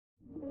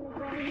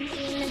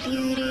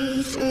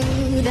beauty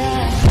through the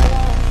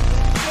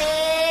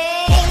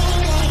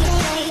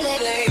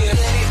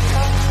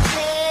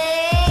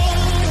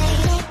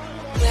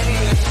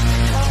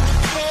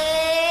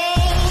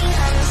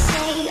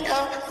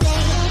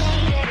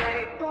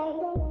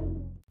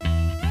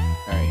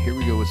Alright, here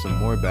we go with some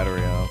more Battle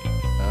Royale.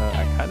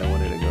 I kind of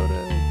wanted to go to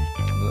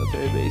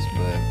military base,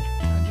 but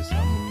I'm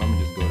gonna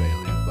just go to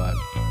alien spot.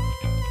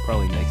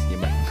 Probably next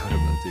game I can go to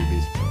military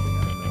base or something, I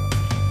don't know.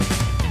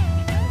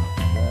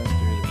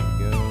 Faster, there we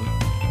go.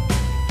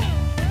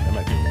 That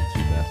might be a little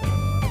too fast, I don't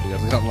know. I don't think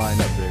that's gonna line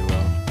up very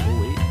well. Oh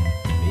wait,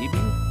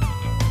 maybe?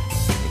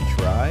 I can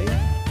try?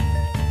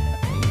 I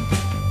think.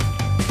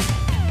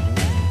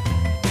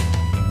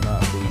 I'm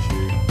not fully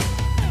sure.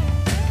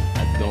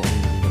 I don't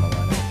think it's gonna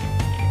line up.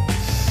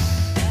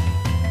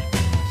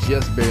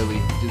 Just barely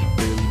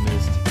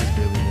missed.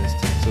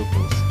 So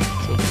close.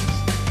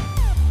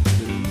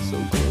 Literally so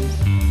close.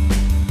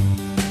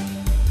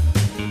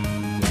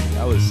 I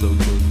was so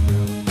close, bro.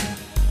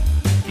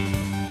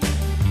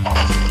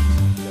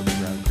 Double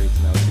ground crates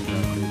now, 2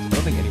 ground crates. I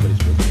don't think anybody's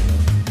tripping, you know.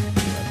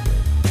 Yeah, that's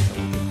good.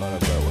 Someone get caught up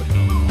by what you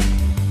know.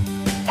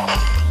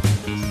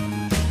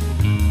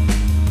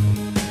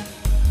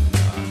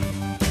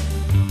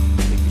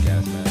 Take the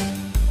gas mask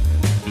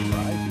and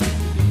drive through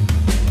the game.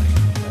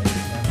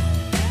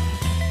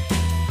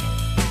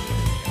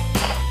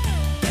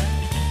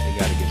 They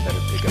gotta get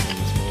better pickup in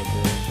this mode,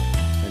 bro.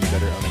 And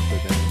better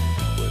unequip and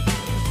equip.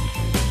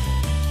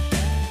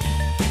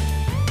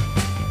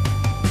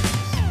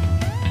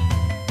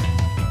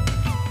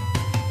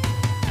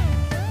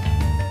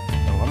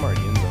 Oh, I'm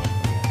already in zone.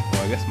 Okay.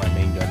 Well, I guess my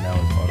main gun now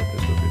is auto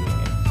pistol for this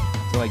game.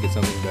 Until I get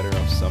something better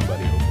off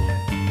somebody, hopefully.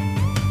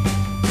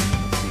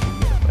 Let's see who we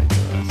gotta fight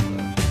for us.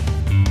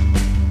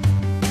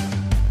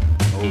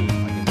 Oh my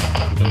goodness.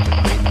 That was a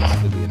great miss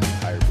for the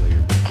entire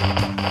player.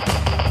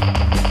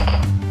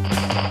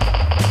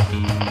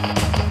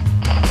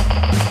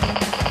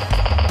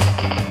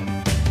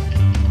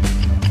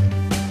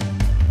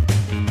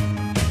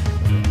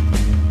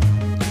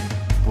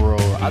 Bro,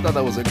 I thought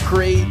that was a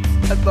crate.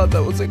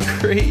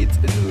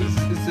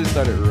 It just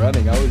started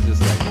running. I was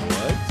just like,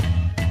 what?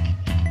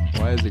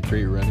 Why is the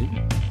crate running?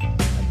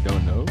 I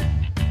don't know.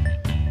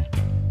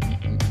 I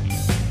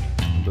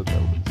thought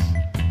that was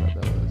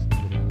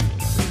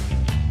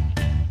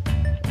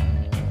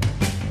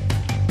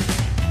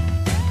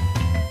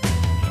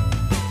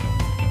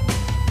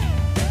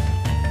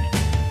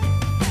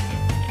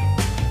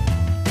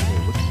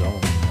wait, what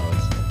zone? Oh,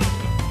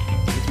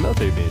 it's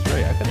military base,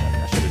 right? I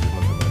should have just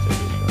went to military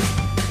base, right?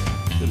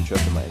 Should have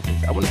trusted my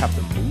instincts. I wouldn't have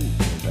to move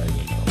the entire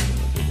game to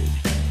military base.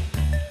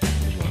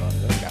 What's going on? Is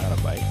that a guy on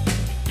a bike?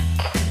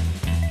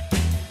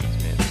 This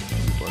man is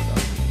too far down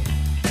for me.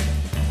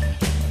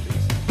 My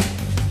base.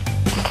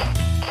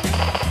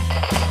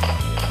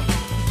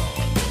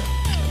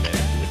 That man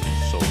is literally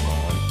so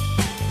gone.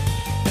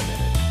 That man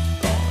is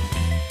gone.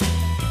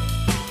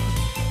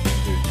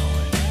 There's no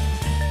way.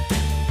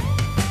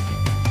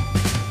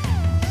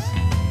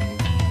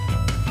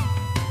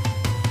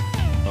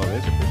 Oh,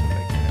 there's a person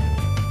back there.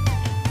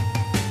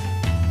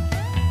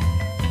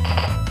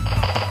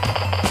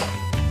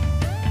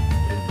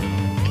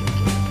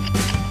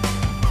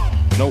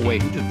 No way,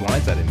 he just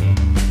blindsided me.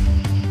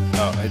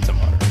 Oh, it's a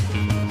modern.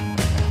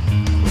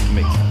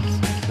 Makes sense.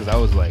 Because I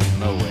was like,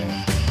 no way.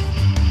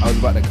 I was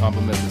about to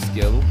compliment the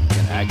skill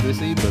and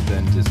accuracy, but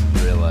then just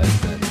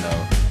realized that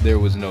no, there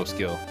was no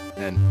skill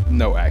and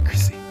no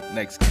accuracy.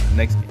 Next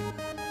game.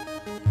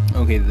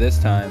 Okay, this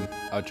time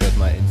I'll trust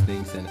my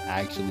instincts and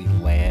actually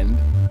land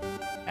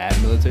at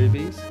military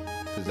base,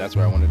 because that's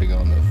where I wanted to go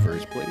in the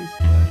first place.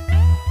 But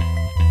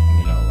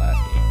you know,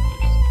 last game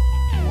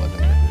just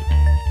wasn't worth it.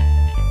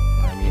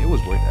 I mean, it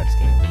was worth it. I just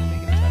couldn't really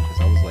make it in time because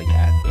I was like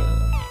at the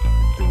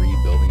 3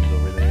 buildings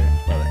over there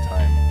by the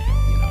time,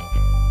 you know,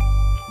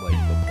 like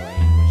the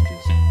plane was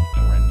just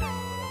rendering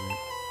or whatever.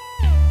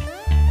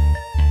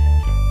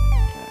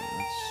 Alright,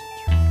 let's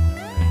turn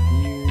that right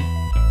here.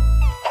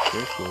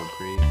 First gold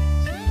crate.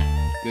 See,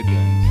 good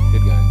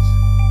guns.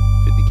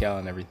 50 cal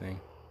and everything.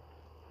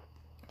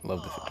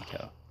 Love the 50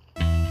 cal.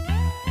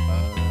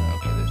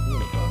 Okay, there's no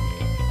one above me.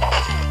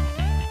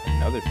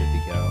 Another 50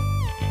 cal.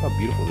 How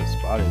beautiful this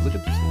spot is. Look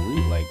at this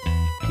loot, like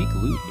peak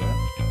loot, man.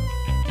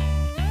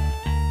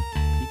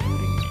 Peak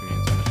looting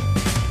experience.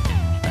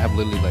 I have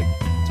literally like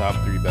top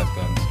 3 best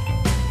guns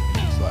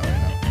in each slot right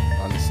now,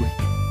 honestly.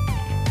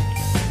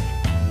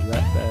 Not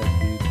that bad,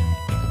 dude.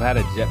 If I had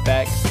a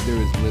jetpack,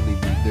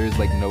 there's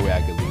like no way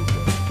I could lose,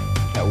 bro.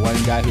 That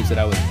one guy who said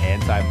I was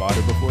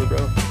anti-modder before,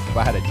 bro. If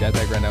I had a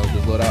jetpack right now with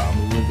this loadout,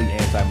 I'm literally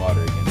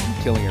anti-modder again. I'm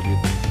killing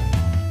everything.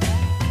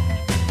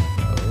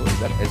 Oh,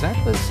 is that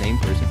the same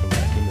person from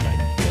last game that I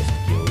just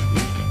killed,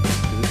 dude?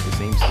 Is this the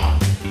same skin?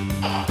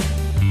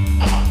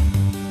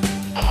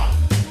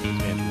 This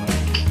man's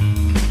running.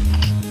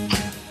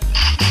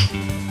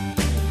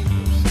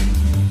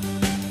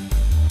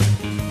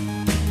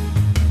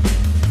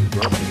 Is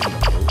bro about to get in a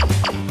boat?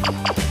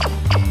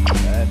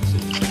 That's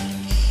it.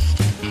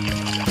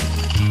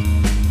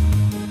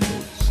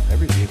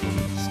 Every vehicle,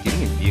 just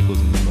getting in vehicles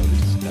in this mode is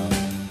just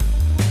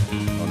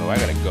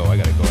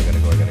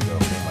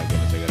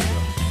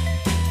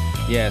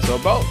Yeah, so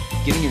about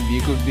getting in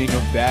vehicles being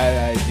a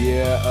bad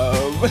idea,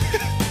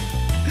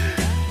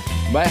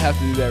 might have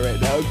to do that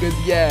right now, because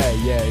yeah,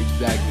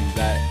 exactly,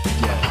 that,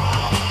 yeah.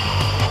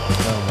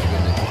 Oh my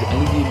goodness, you should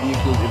only be in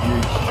vehicles if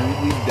you're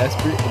extremely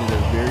desperate and in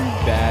a very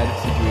bad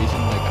situation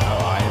like how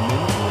I am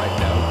in right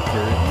now,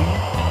 currently,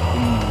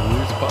 in the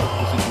worst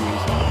possible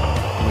situation,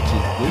 which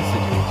is this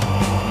situation.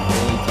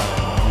 The only time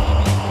you should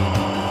be using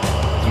vehicles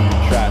is when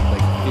you're trapped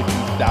like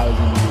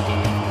 50,000 years away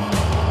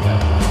from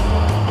that.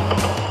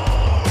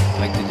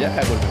 Like the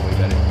jetpack would have been way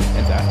better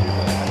and faster,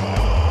 but I don't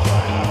have one, so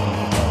I have to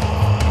use a car.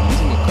 And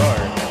using a car,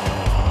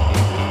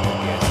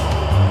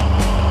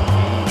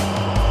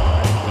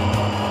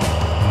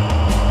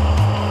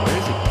 where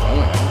is it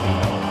going? I don't even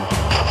know.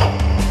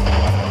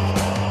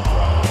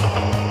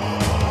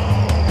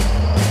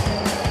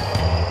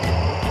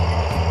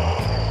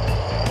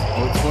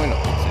 Oh, it's going to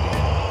Old City.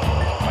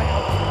 Might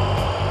help.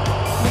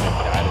 I'm gonna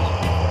die this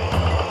week.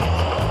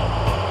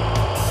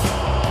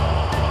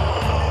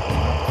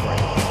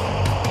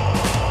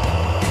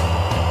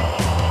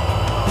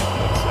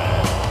 That's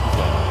sad. He's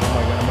like, oh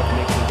my god, I'm about to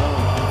make the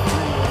zone. I'm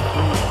free.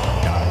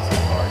 Guys, a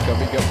car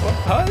coming up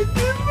behind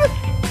him.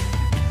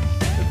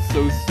 That's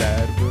so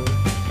sad, bro.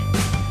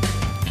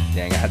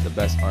 Dang, I had the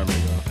best armor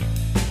though.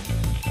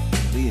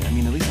 I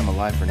mean, at least I'm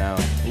alive for now. Ooh,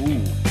 I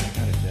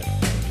got a jet.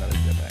 Not a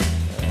jetpack.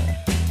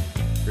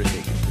 First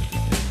aid kit.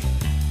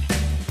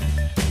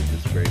 This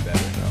is very bad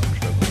right now. I'm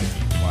struggling.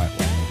 Why?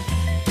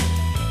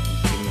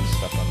 He's giving me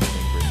stuff on the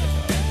thing for a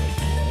second. I was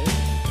like, what?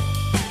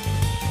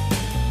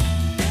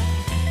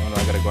 Oh no,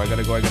 I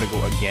gotta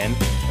go again.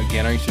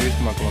 Again, are you serious?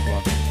 Come on. Let's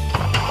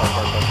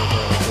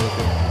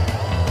go.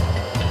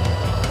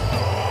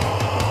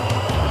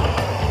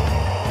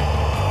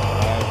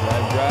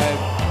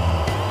 Drive.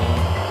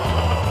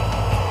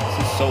 This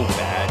is so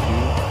bad,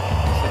 dude.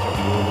 It's such a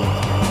horrible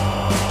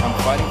experience. I'm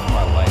fighting for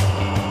my life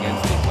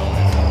against the zone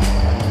itself.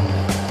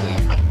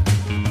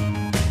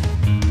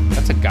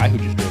 That's a guy who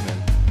just drove in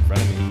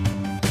front of me.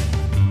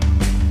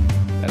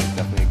 That's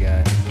definitely a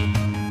guy.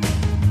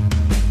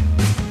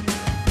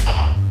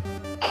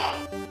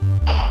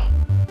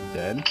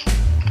 Dead?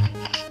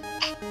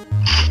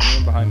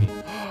 Anyone behind me?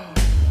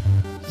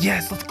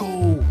 Yes, let's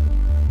go!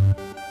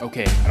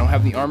 Okay, I don't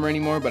have the armor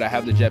anymore, but I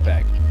have the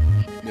jetpack.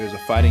 There's a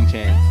fighting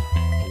chance.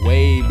 A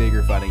way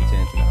bigger fighting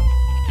chance now.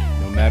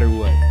 No matter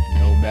what.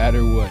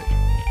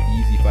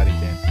 Easy fighting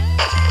chance.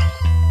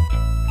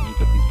 Let me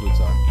put these boots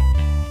on.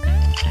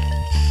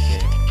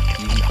 Okay,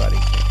 easy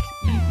fighting chance.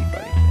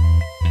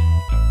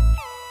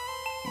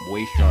 I'm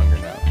way stronger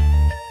now.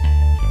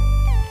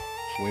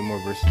 Way more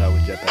versatile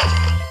with jetpack. I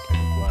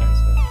can fly and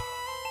stuff.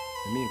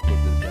 Let me equip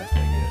this vest, I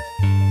guess.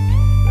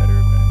 It's better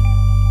than...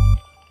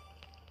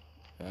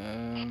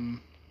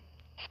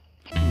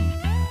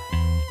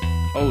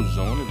 Oh,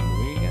 zone is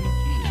moving again?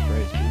 Jesus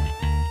Christ, dude.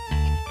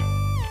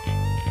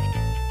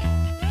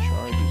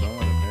 Charge is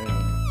on,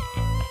 apparently.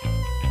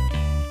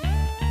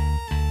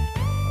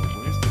 Oh,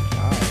 where's the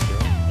guy, bro?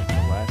 Like the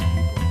last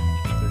people.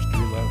 There's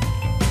 3 left.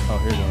 Oh,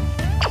 here's one.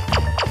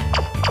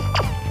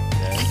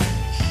 Dead.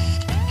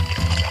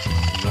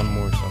 There's one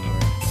more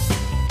somewhere.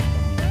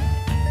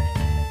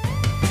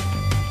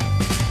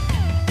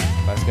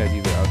 Last guy's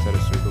either outside a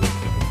circle or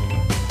something.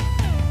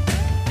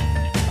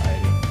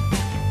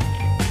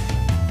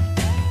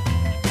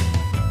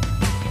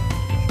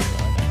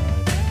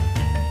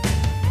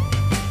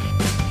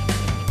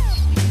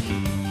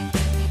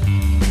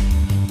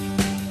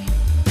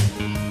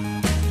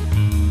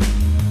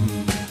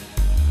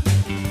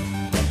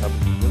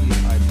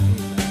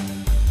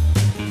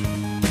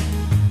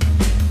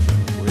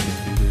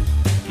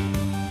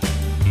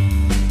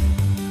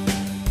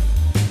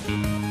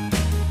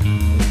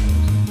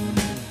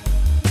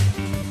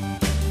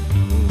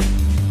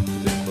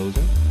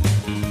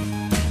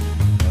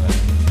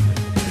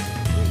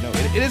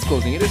 It is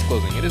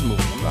closing. It is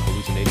moving. I'm not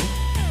hallucinating.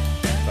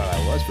 Thought I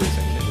was for a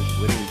second. It is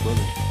literally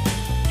closing.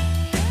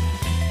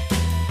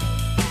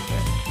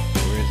 Okay.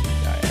 Where is this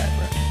guy at,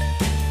 bro?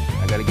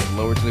 I gotta get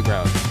lower to the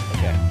ground.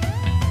 Okay.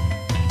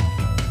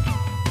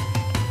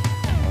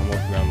 I'm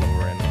almost ground level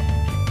right now.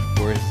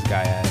 Where is this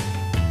guy at?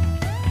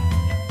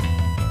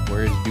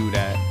 Where is dude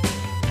at?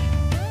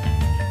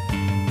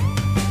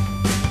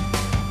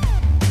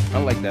 I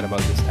like that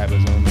about this type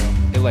of zone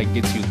though. It like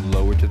gets you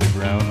lower to the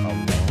ground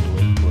along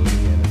with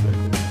closing in a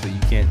circle.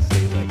 Can't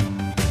stay like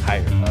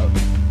higher up.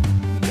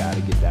 You gotta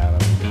get down on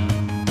the ground.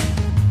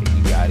 And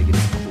you gotta get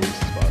as close as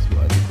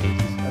possible as the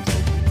closest. That's so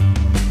cool.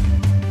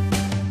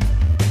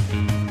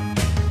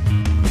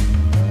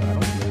 I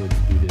don't know what to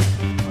do this,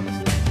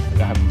 honestly.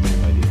 Like, I have no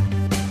idea.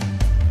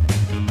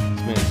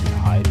 This man is just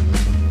hiding or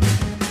something.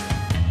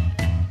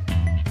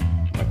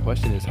 My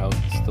question is how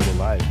he's still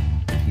alive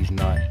if he's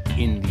not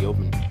in the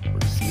open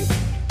or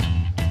seeable.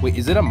 Wait,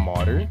 is it a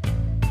martyr?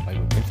 Like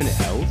with infinite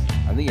health?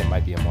 I think it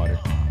might be a martyr.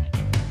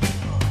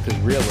 Because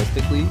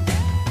realistically,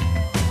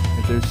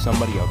 if there's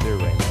somebody out there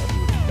right now, he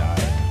would have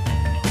died.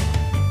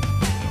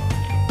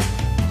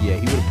 Yeah,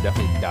 he would have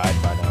definitely died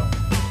by now.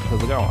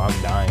 Because look how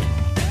I'm dying.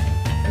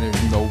 And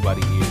there's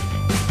nobody here.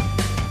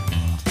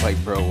 Like,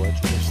 bro, what?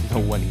 There's no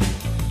one here.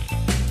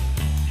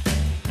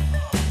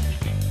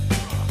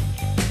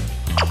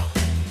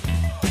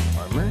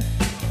 Armor?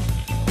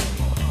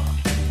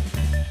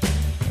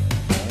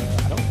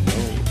 I don't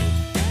know.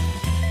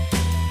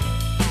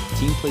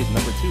 Team plays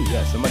number 2.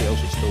 Yeah, somebody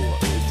else is still.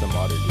 It's a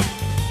modder, dude.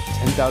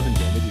 10,000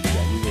 damage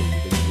exactly. Really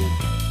good.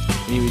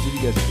 Anyways, if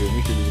you guys enjoyed,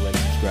 make sure to like,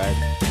 subscribe.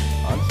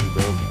 Honestly,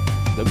 bro,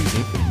 W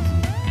game's pretty easy.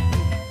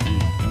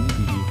 Easy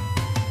peasy.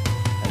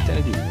 I tend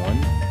to do one,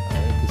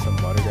 because some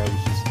modder guy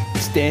was just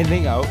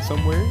standing out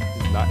somewhere,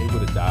 just not able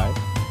to die.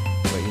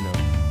 But you know,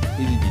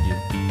 easy peasy.